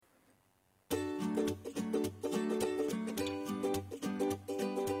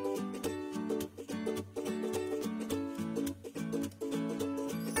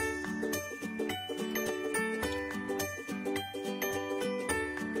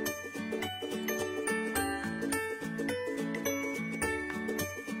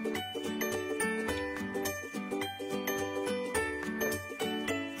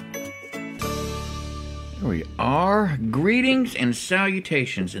we are. Greetings and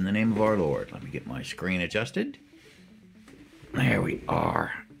salutations in the name of our Lord. Let me get my screen adjusted. There we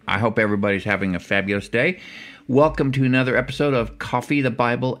are. I hope everybody's having a fabulous day. Welcome to another episode of Coffee, the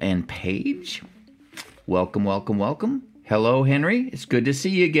Bible, and Page. Welcome, welcome, welcome. Hello, Henry. It's good to see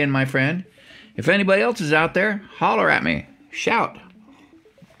you again, my friend. If anybody else is out there, holler at me. Shout.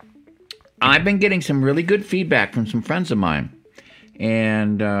 I've been getting some really good feedback from some friends of mine,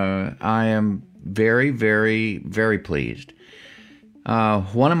 and I am very, very, very pleased.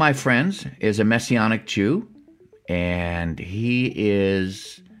 One of my friends is a Messianic Jew, and he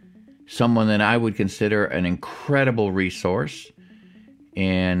is someone that I would consider an incredible resource.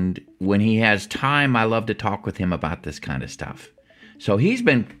 And when he has time, I love to talk with him about this kind of stuff. So he's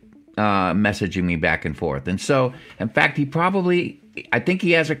been messaging me back and forth. And so, in fact, I think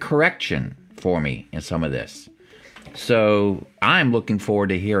he has a correction for me in some of this. So I'm looking forward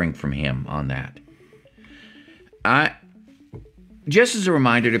to hearing from him on that. Just as a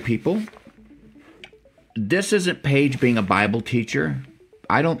reminder to people, this isn't Paige being a Bible teacher.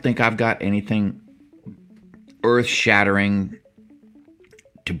 I don't think I've got anything earth-shattering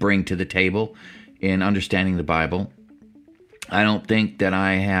to bring to the table in understanding the Bible. I don't think that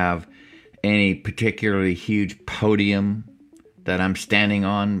I have any particularly huge podium that I'm standing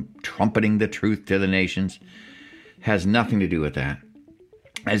on, trumpeting the truth to the nations. Has nothing to do with that.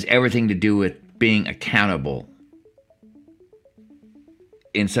 Has everything to do with being accountable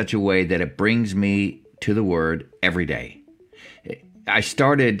in such a way that it brings me to the Word every day. I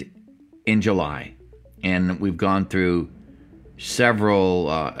started in July, and we've gone through several,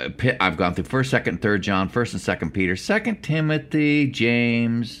 I've gone through 1st, 2nd, 3rd John, 1st and 2nd Peter, 2nd Timothy,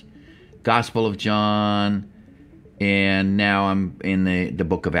 James, Gospel of John, and now I'm in the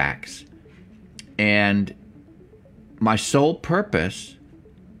book of Acts. And my sole purpose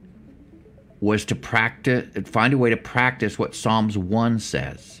was to find a way to practice what Psalms 1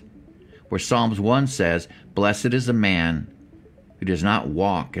 says, where Psalms 1 says, "Blessed is the man who does not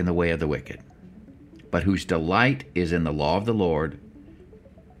walk in the way of the wicked, but whose delight is in the law of the Lord,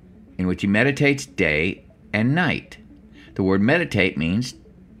 in which he meditates day and night." The word meditate means,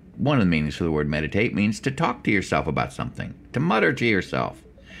 one of the meanings for the word meditate means to talk to yourself about something, to mutter to yourself.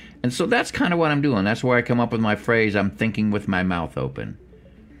 And so that's kind of what I'm doing. That's where I come up with my phrase, "I'm thinking with my mouth open."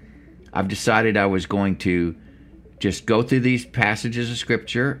 I've decided I was going to just go through these passages of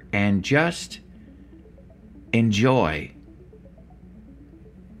Scripture and just enjoy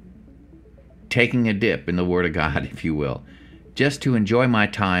taking a dip in the Word of God, if you will. Just to enjoy my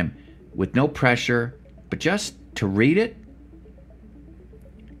time with no pressure, but just to read it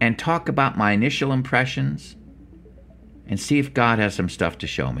and talk about my initial impressions and see if God has some stuff to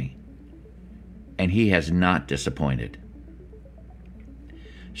show me. And He has not disappointed.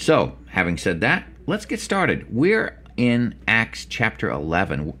 So, having said that, let's get started. We're in Acts chapter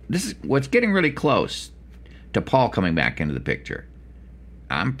 11. This is what's getting really close to Paul coming back into the picture.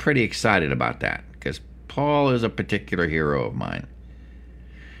 I'm pretty excited about that because Paul is a particular hero of mine.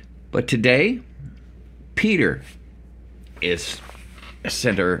 But today, Peter is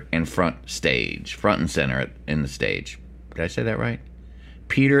center and front and center in the stage. Did I say that right?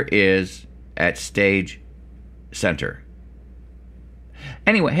 Peter is at stage center.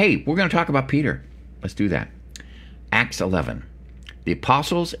 Anyway, hey, we're going to talk about Peter. Let's do that. Acts 11. The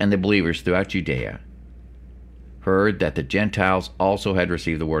apostles and the believers throughout Judea heard that the Gentiles also had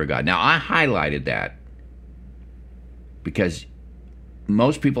received the Word of God. Now, I highlighted that because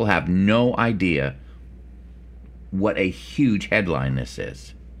most people have no idea what a huge headline this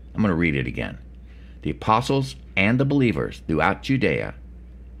is. I'm going to read it again. The apostles and the believers throughout Judea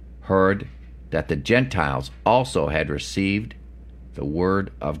heard that the Gentiles also had received the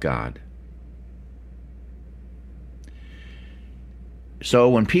Word of God. So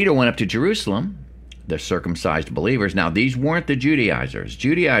when Peter went up to Jerusalem, the circumcised believers, now these weren't the Judaizers.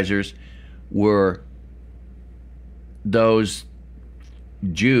 Judaizers were those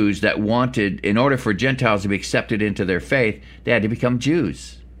Jews that wanted, in order for Gentiles to be accepted into their faith, they had to become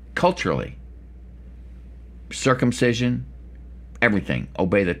Jews, culturally. Circumcision, everything.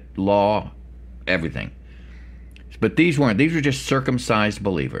 Obey the law, everything. But these weren't. These were just circumcised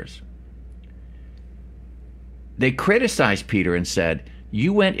believers. They criticized Peter and said,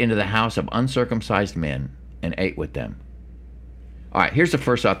 "You went into the house of uncircumcised men and ate with them." All right, here's the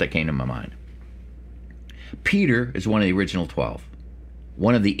first thought that came to my mind. Peter is one of the original 12,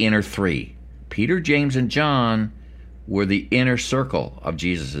 one of the inner three. Peter, James, and John were the inner circle of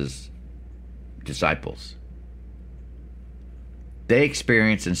Jesus' disciples. They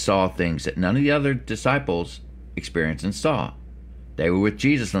experienced and saw things that none of the other disciples experienced and saw. They were with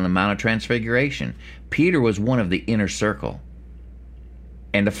Jesus on the Mount of Transfiguration. Peter was one of the inner circle.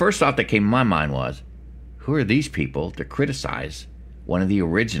 And the first thought that came to my mind was, who are these people to criticize one of the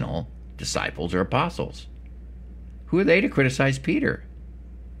original disciples or apostles? Who are they to criticize Peter?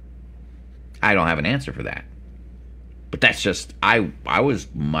 I don't have an answer for that. But that's just, I was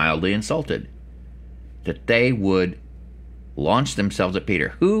mildly insulted that they would launch themselves at Peter.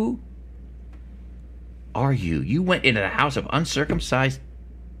 Who are you? You went into the house of uncircumcised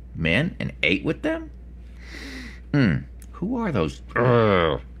men and ate with them? Who are those?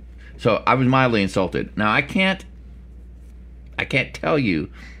 Ugh. So I was mildly insulted. Now I can't tell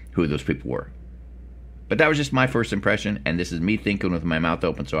you who those people were. But that was just my first impression, and this is me thinking with my mouth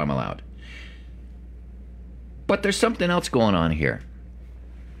open, so I'm allowed. But there's something else going on here.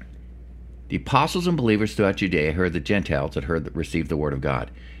 The apostles and believers throughout Judea heard the Gentiles had received the word of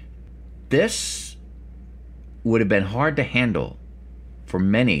God. This would have been hard to handle for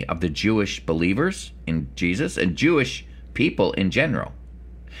many of the Jewish believers in Jesus and Jewish people in general.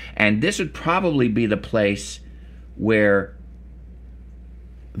 And this would probably be the place where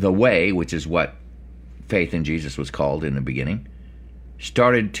the way, which is what faith in Jesus was called in the beginning,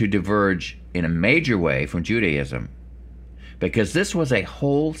 started to diverge in a major way from Judaism, because this was a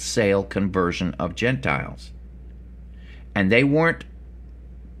wholesale conversion of Gentiles. And they weren't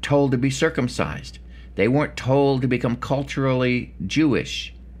told to be circumcised. They weren't told to become culturally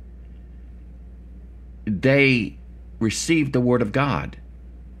Jewish. They received the Word of God.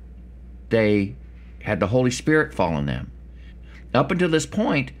 They had the Holy Spirit fall on them. Up until this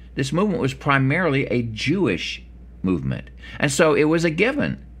point, this movement was primarily a Jewish movement. And so it was a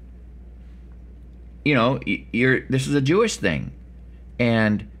given. You know, this is a Jewish thing.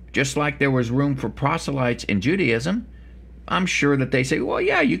 And just like there was room for proselytes in Judaism, I'm sure that they say, well,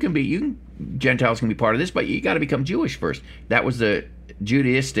 yeah, Gentiles can be part of this, but you got to become Jewish first. That was the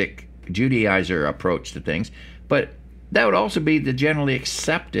Judaizer approach to things. But that would also be the generally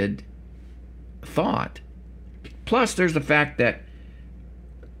accepted thought. Plus, there's the fact that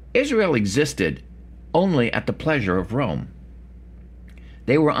Israel existed only at the pleasure of Rome.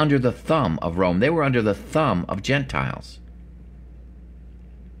 They were under the thumb of Rome. They were under the thumb of Gentiles.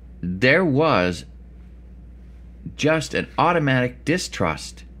 There was just an automatic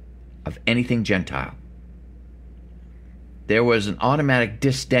distrust of anything Gentile. There was an automatic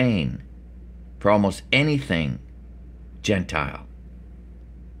disdain for almost anything Gentile.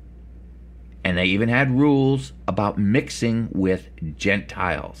 And they even had rules about mixing with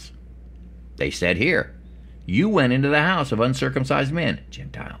Gentiles. They said here, you went into the house of uncircumcised men,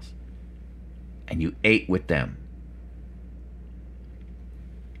 Gentiles, and you ate with them.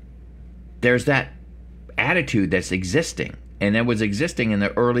 There's that attitude that's existing, and that was existing in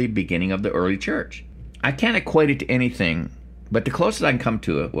the early beginning of the early church. I can't equate it to anything, but the closest I can come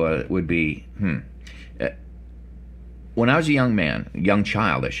to it would be, when I was a young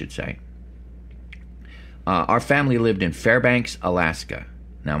child, I should say, our family lived in Fairbanks, Alaska.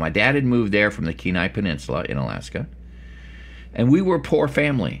 Now, my dad had moved there from the Kenai Peninsula in Alaska, and we were a poor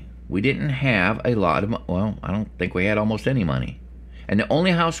family. We didn't have a lot of, I don't think we had almost any money. And the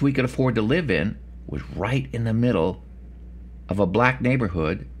only house we could afford to live in was right in the middle of a black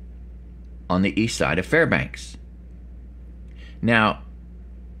neighborhood on the east side of Fairbanks. Now,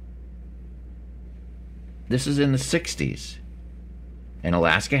 this is in the 60s, and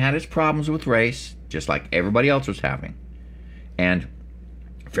Alaska had its problems with race, just like everybody else was having. And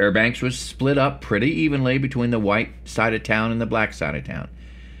Fairbanks was split up pretty evenly between the white side of town and the black side of town.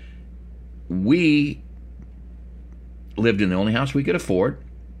 We lived in the only house we could afford,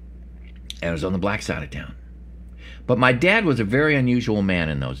 and it was on the black side of town. But my dad was a very unusual man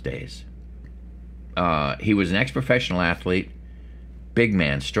in those days. He was an ex-professional athlete, big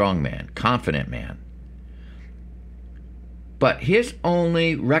man, strong man, confident man. But his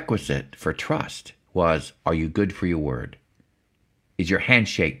only requisite for trust was, are you good for your word? Is your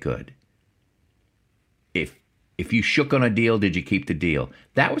handshake good? If you shook on a deal, did you keep the deal?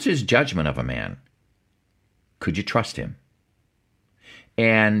 That was his judgment of a man. Could you trust him?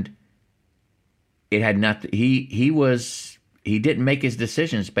 And it had nothing. He didn't make his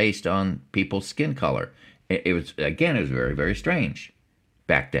decisions based on people's skin color. It was very, very strange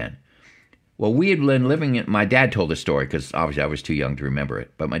back then. Well, we had been living in, my dad told the story, because obviously I was too young to remember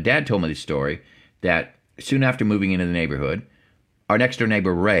it, but my dad told me the story that soon after moving into the neighborhood, our next door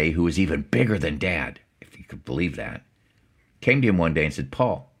neighbor, Ray, who was even bigger than Dad, if you could believe that, came to him one day and said,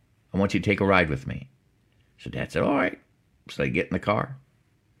 Paul, I want you to take a ride with me. So Dad said, all right. So they get in the car,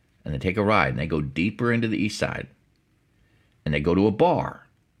 and they take a ride, and they go deeper into the east side, and they go to a bar.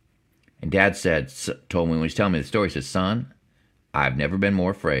 And Dad told me when he was telling me the story, he said, son, I've never been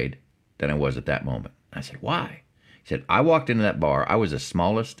more afraid than I was at that moment. I said, why? He said, I walked into that bar. I was the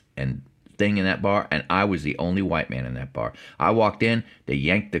smallest thing in that bar, and I was the only white man in that bar. I walked in, they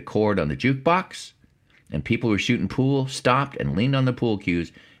yanked the cord on the jukebox, and people who were shooting pool stopped and leaned on the pool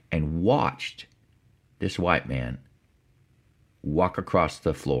cues and watched this white man walk across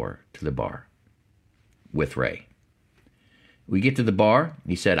the floor to the bar with Ray. We get to the bar.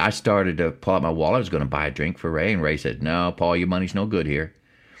 He said, I started to pull out my wallet. I was going to buy a drink for Ray. And Ray said, no, Paul, your money's no good here.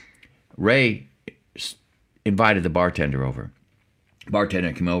 Ray invited the bartender over.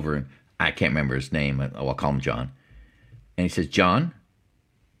 Bartender came over, and I can't remember his name. I'll call him John. And he says, John,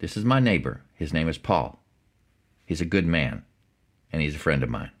 this is my neighbor. His name is Paul. He's a good man, and he's a friend of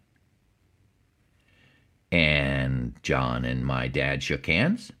mine. And John and my dad shook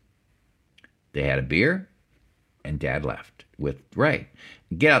hands. They had a beer, and Dad left with Ray.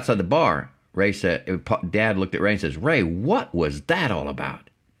 Get outside the bar. Ray said, Dad looked at Ray and says, Ray, what was that all about?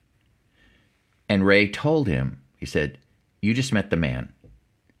 And Ray told him, he said, you just met the man.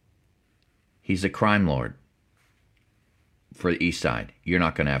 He's a crime lord for the East Side. You're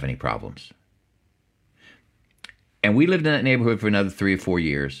not going to have any problems. And we lived in that neighborhood for another 3 or 4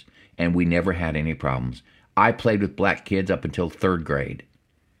 years, and we never had any problems. I played with black kids up until 3rd grade.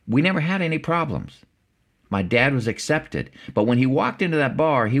 We never had any problems. My dad was accepted. But when he walked into that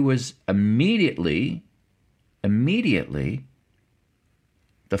bar, he was immediately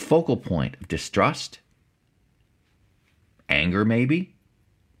the focal point of distrust, anger maybe,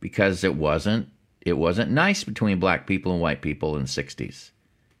 because it wasn't nice between black people and white people in the 60s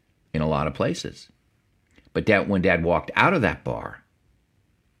in a lot of places. But when Dad walked out of that bar,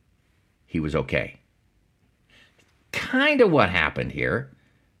 he was okay. Kind of what happened here.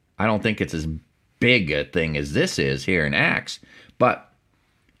 I don't think it's as big a thing as this is here in Acts, but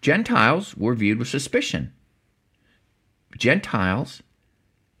Gentiles were viewed with suspicion. Gentiles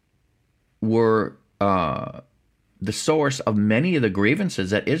were the source of many of the grievances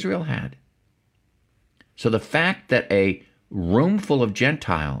that Israel had. So the fact that a room full of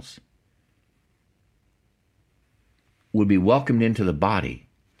Gentiles would be welcomed into the body,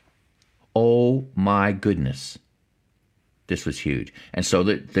 oh my goodness, this was huge. And so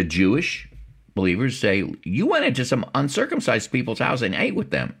the Jewish believers say, you went into some uncircumcised people's house and ate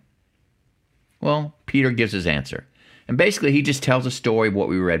with them. Well, Peter gives his answer. And basically he just tells a story of what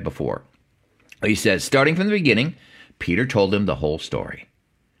we read before. He says, starting from the beginning, Peter told him the whole story.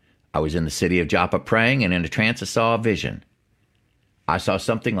 I was in the city of Joppa praying, and in a trance I saw a vision. I saw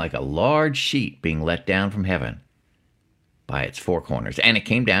something like a large sheet being let down from heaven by its 4 corners, and it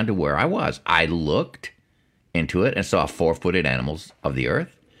came down to where I was. I looked into it and saw 4-footed animals of the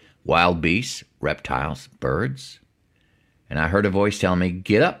earth, wild beasts, reptiles, birds. And I heard a voice telling me,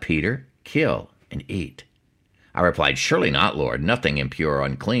 get up, Peter, kill and eat. I replied, surely not, Lord. Nothing impure or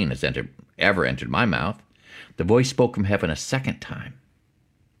unclean has ever entered my mouth. The voice spoke from heaven a second time.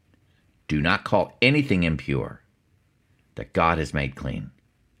 Do not call anything impure that God has made clean.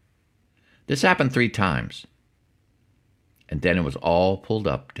 This happened 3 times, and then it was all pulled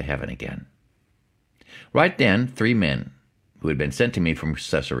up to heaven again. Right then, 3 men who had been sent to me from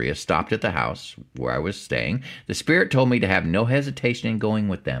Caesarea stopped at the house where I was staying. The Spirit told me to have no hesitation in going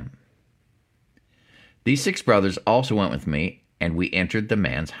with them. These 6 brothers also went with me, and we entered the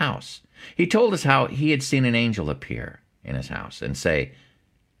man's house. He told us how he had seen an angel appear in his house and say,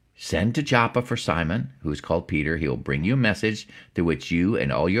 send to Joppa for Simon, who is called Peter. He will bring you a message through which you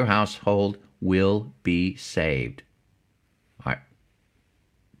and all your household will be saved. All right.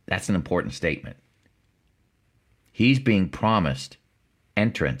 That's an important statement. He's being promised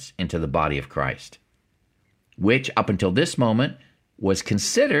entrance into the body of Christ, which up until this moment was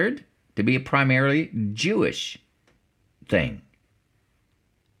considered to be a primarily Jewish thing.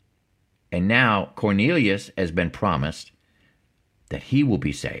 And now Cornelius has been promised that he will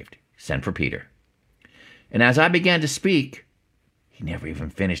be saved. Send for Peter. And as I began to speak, he never even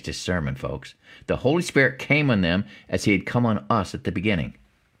finished his sermon, folks. The Holy Spirit came on them as he had come on us at the beginning,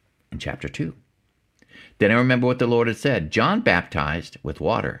 in chapter 2. Then I remember what the Lord had said. John baptized with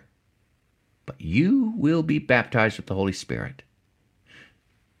water, but you will be baptized with the Holy Spirit.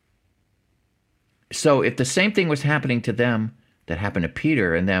 So if the same thing was happening to them that happened to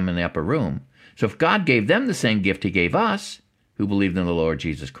Peter and them in the upper room, so if God gave them the same gift he gave us, who believed in the Lord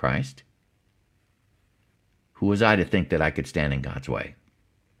Jesus Christ, who was I to think that I could stand in God's way?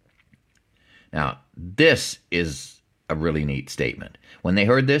 Now, this is a really neat statement. When they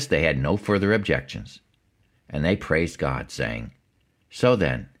heard this, they had no further objections, and they praised God, saying, so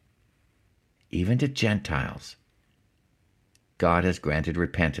then, even to Gentiles, God has granted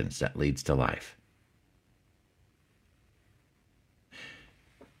repentance that leads to life.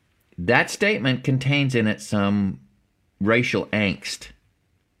 that statement contains in it some racial angst.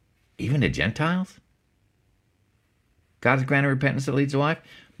 Even to Gentiles? God has granted repentance that leads to life?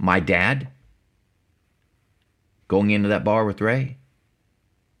 My dad going into that bar with Ray?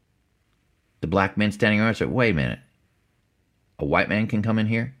 The black men standing around said, wait a minute. A white man can come in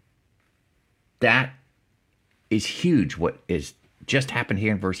here? That is huge, what is just happened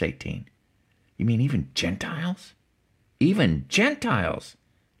here in verse 18. You mean even Gentiles? Even Gentiles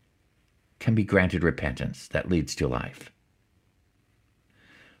can be granted repentance that leads to life.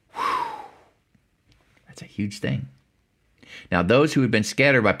 Whew. That's a huge thing. Now, those who had been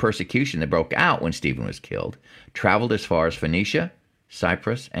scattered by persecution that broke out when Stephen was killed traveled as far as Phoenicia,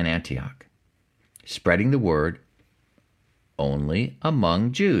 Cyprus, and Antioch, spreading the word only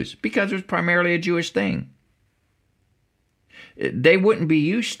among Jews, because it was primarily a Jewish thing. They wouldn't be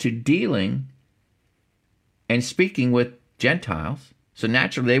used to dealing and speaking with Gentiles, so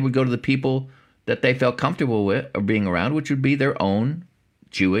naturally they would go to the people that they felt comfortable with or being around, which would be their own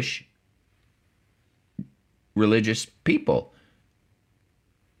Jewish religious people.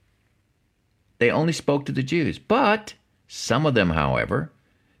 They only spoke to the Jews. But some of them, however,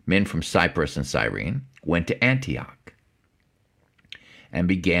 men from Cyprus and Cyrene, went to Antioch and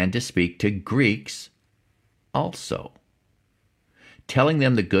began to speak to Greeks also, telling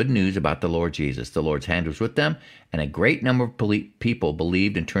them the good news about the Lord Jesus. The Lord's hand was with them, and a great number of people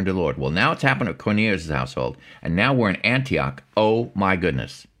believed and turned to the Lord. Well, now it's happened at Cornelius' household, and now we're in Antioch. Oh, my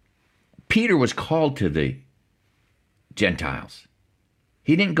goodness. Peter was called to the Gentiles.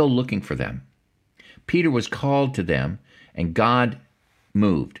 He didn't go looking for them. Peter was called to them, and God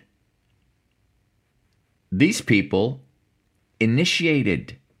moved. These people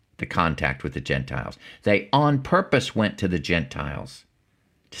initiated the contact with the Gentiles. They on purpose went to the Gentiles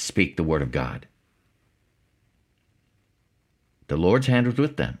to speak the word of God. The Lord's hand was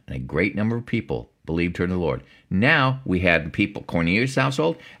with them, and a great number of people believed in the Lord. Now we had the people, Cornelius'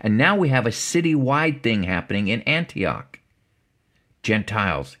 household, and now we have a citywide thing happening in Antioch.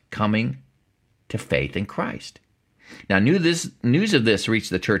 Gentiles coming to faith in Christ. Now, news of this reached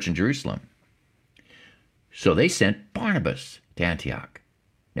the church in Jerusalem. So they sent Barnabas to Antioch.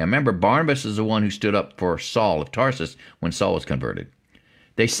 Now remember, Barnabas is the one who stood up for Saul of Tarsus when Saul was converted.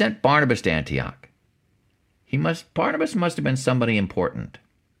 They sent Barnabas to Antioch. Barnabas must have been somebody important.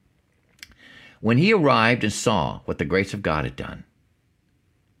 When he arrived and saw what the grace of God had done,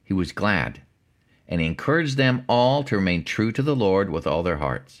 he was glad, and he encouraged them all to remain true to the Lord with all their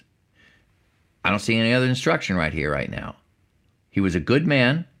hearts. I don't see any other instruction right here, right now. He was a good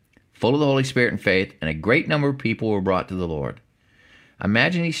man, full of the Holy Spirit and faith, and a great number of people were brought to the Lord.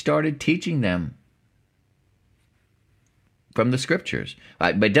 Imagine he started teaching them from the Scriptures.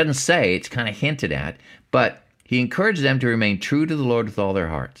 But it doesn't say, it's kind of hinted at, but he encouraged them to remain true to the Lord with all their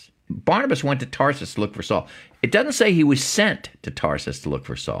hearts. Barnabas went to Tarsus to look for Saul. It doesn't say he was sent to Tarsus to look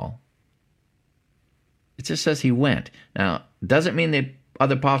for Saul. It just says he went. Now, doesn't mean the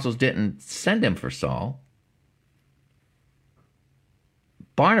other apostles didn't send him for Saul.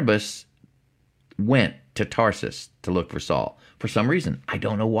 Barnabas went to Tarsus to look for Saul for some reason. I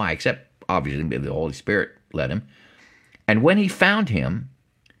don't know why, except obviously the Holy Spirit led him. And when he found him,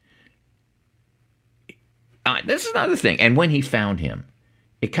 this is another thing. And when he found him,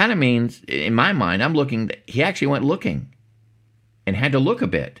 it kind of means, in my mind, I'm looking, he actually went looking and had to look a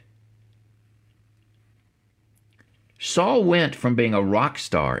bit. Saul went from being a rock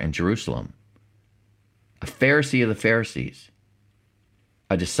star in Jerusalem, a Pharisee of the Pharisees,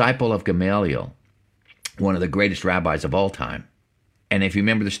 a disciple of Gamaliel, one of the greatest rabbis of all time. And if you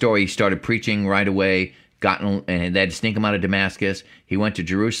remember the story, he started preaching right away, and they had to sneak him out of Damascus. He went to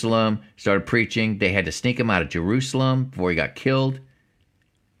Jerusalem, started preaching. They had to sneak him out of Jerusalem before he got killed.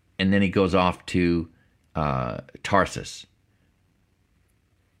 And then he goes off to Tarsus.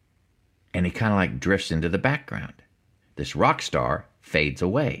 And he kind of like drifts into the background. This rock star fades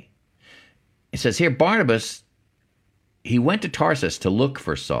away. It says here, Barnabas, he went to Tarsus to look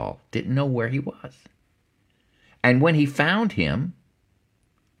for Saul, didn't know where he was. And when he found him,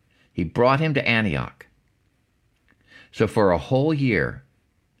 he brought him to Antioch. So for a whole year,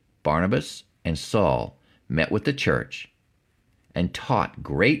 Barnabas and Saul met with the church and taught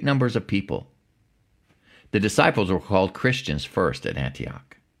great numbers of people. The disciples were called Christians first at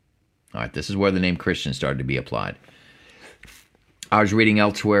Antioch. All right, this is where the name Christian started to be applied. I was reading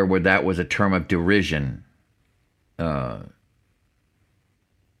elsewhere where that was a term of derision. But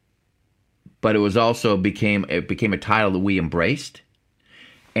it was also became a title that we embraced.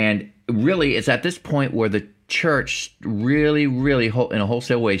 And really, it's at this point where the church really, really, in a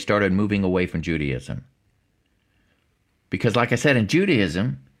wholesale way, started moving away from Judaism. Because like I said, in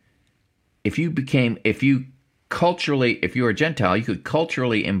Judaism, if you were a Gentile, you could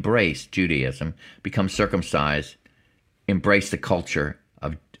culturally embrace Judaism, become circumcised, embrace the culture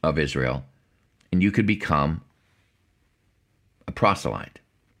of Israel, and you could become a proselyte.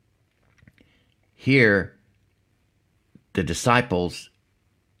 Here, the disciples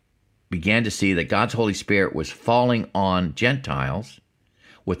began to see that God's Holy Spirit was falling on Gentiles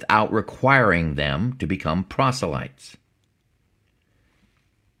without requiring them to become proselytes.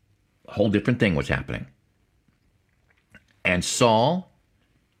 A whole different thing was happening. And Saul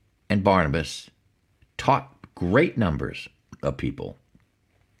and Barnabas taught great numbers of people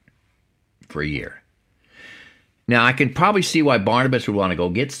for a year. Now, I can probably see why Barnabas would want to go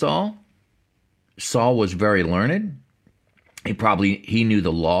get Saul. Saul was very learned. He knew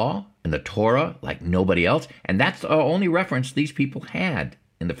the law and the Torah like nobody else. And that's the only reference these people had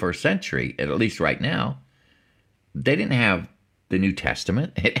in the first century, at least right now. They didn't have the New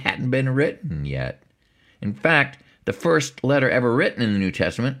Testament. It hadn't been written yet. In fact, the first letter ever written in the New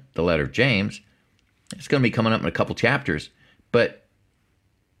Testament, the letter of James, it's going to be coming up in a couple chapters, but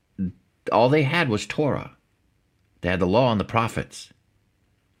all they had was Torah. They had the law and the prophets.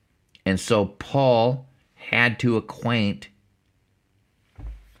 And so Paul had to acquaint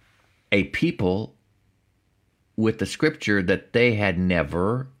a people with the scripture that they had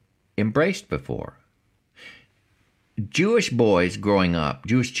never embraced before. Jewish boys growing up,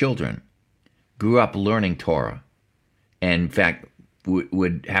 Jewish children, grew up learning Torah, and in fact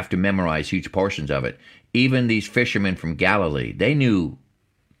would have to memorize huge portions of it. Even these fishermen from Galilee, they knew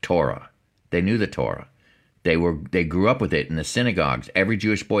Torah. They knew the Torah. They grew up with it in the synagogues. Every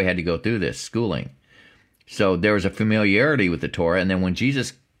Jewish boy had to go through this schooling. So there was a familiarity with the Torah, and then when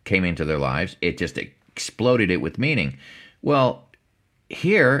Jesus came into their lives, it just exploded it with meaning. Well,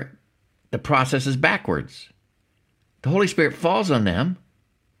 here, the process is backwards. The Holy Spirit falls on them.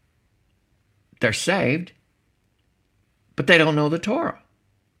 They're saved, but they don't know the Torah.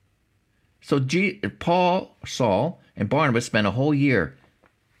 So Paul, Saul, and Barnabas spent a whole year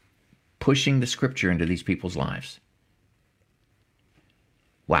pushing the scripture into these people's lives.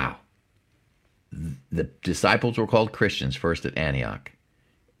 Wow. The disciples were called Christians first at Antioch.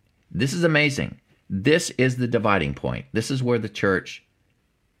 This is amazing. This is the dividing point. This is where the church,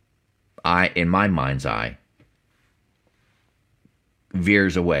 in my mind's eye,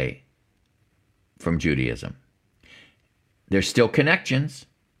 veers away from Judaism. There's still connections,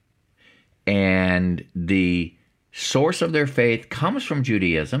 and the source of their faith comes from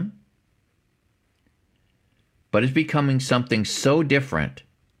Judaism, but it's becoming something so different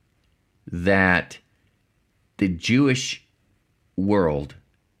that the Jewish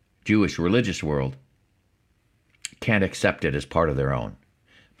religious world, can't accept it as part of their own.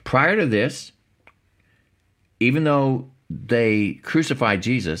 Prior to this, even though they crucified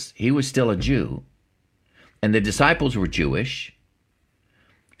Jesus, he was still a Jew, and the disciples were Jewish.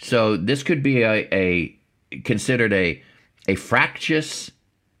 So this could be considered a fractious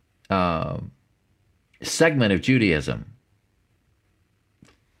segment of Judaism,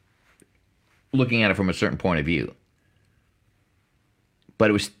 looking at it from a certain point of view.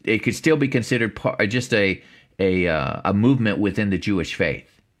 But it could still be considered just a movement within the Jewish faith.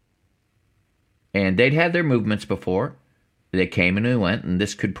 And they'd had their movements before. They came and they went, and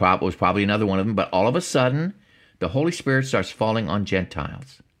this was probably another one of them. But all of a sudden, the Holy Spirit starts falling on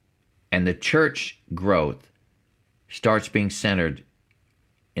Gentiles. And the church growth starts being centered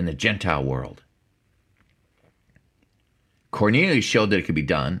in the Gentile world. Cornelius showed that it could be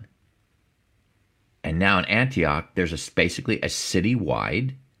done. And now in Antioch, there's basically a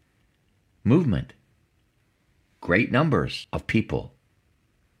citywide movement. Great numbers of people,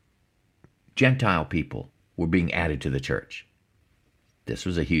 Gentile people, were being added to the church. This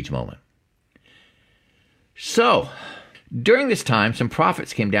was a huge moment. So, during this time, some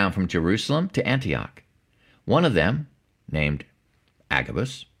prophets came down from Jerusalem to Antioch. One of them, named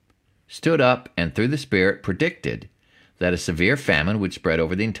Agabus, stood up and through the Spirit predicted that a severe famine would spread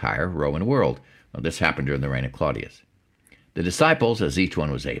over the entire Roman world. Well, this happened during the reign of Claudius. The disciples, as each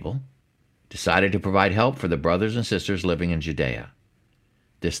one was able, decided to provide help for the brothers and sisters living in Judea.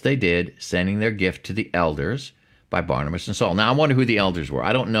 This they did, sending their gift to the elders by Barnabas and Saul. Now, I wonder who the elders were.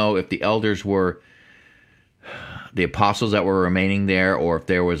 I don't know if the elders were the apostles that were remaining there, or if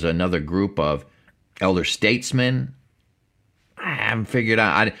there was another group of elder statesmen. I haven't figured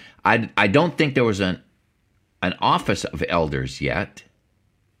out. I don't think there was an office of elders yet.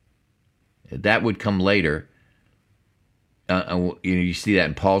 That would come later. You see that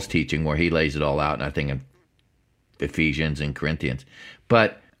in Paul's teaching where he lays it all out, and I think in Ephesians and Corinthians.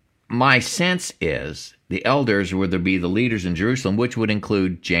 But my sense is the elders were to be the leaders in Jerusalem, which would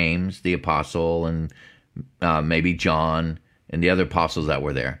include James, the apostle, and maybe John and the other apostles that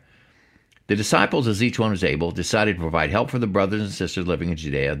were there. The disciples, as each one was able, decided to provide help for the brothers and sisters living in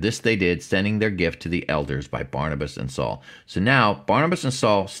Judea. This they did, sending their gift to the elders by Barnabas and Saul. So now Barnabas and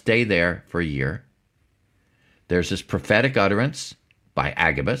Saul stay there for a year. There's this prophetic utterance by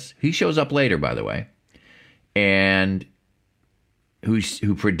Agabus. He shows up later, by the way, and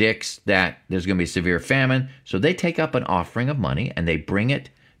who predicts that there's going to be a severe famine. So they take up an offering of money and they bring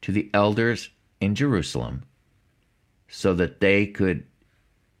it to the elders in Jerusalem so that they could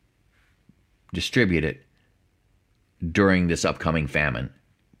distribute it during this upcoming famine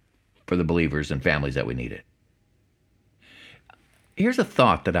for the believers and families that would need it. Here's a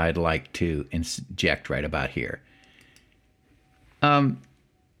thought that I'd like to inject right about here.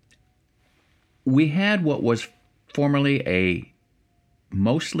 We had what was formerly a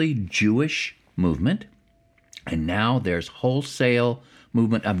mostly Jewish movement, and now there's wholesale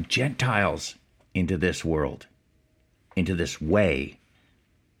movement of Gentiles into this world, into this way.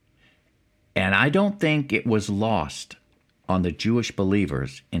 And I don't think it was lost on the Jewish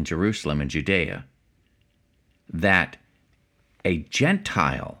believers in Jerusalem and Judea that a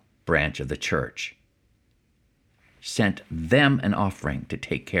Gentile branch of the church sent them an offering to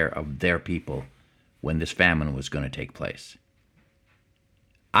take care of their people when this famine was going to take place.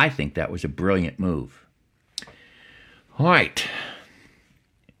 I think that was a brilliant move. All right.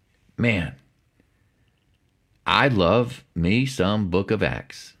 Man, I love me some Book of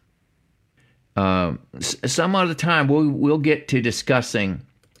Acts. Some other time we'll get to discussing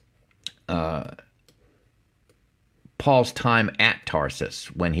Paul's time at Tarsus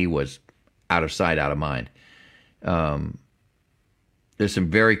when he was out of sight, out of mind. There's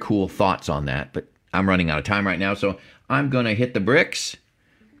some very cool thoughts on that, but I'm running out of time right now, so I'm going to hit the bricks.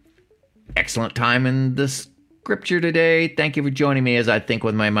 Excellent time in the scripture today. Thank you for joining me as I think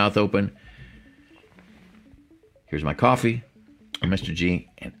with my mouth open. Here's my coffee. I'm Mr. G,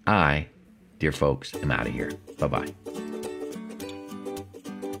 and I, dear folks, am out of here. Bye-bye.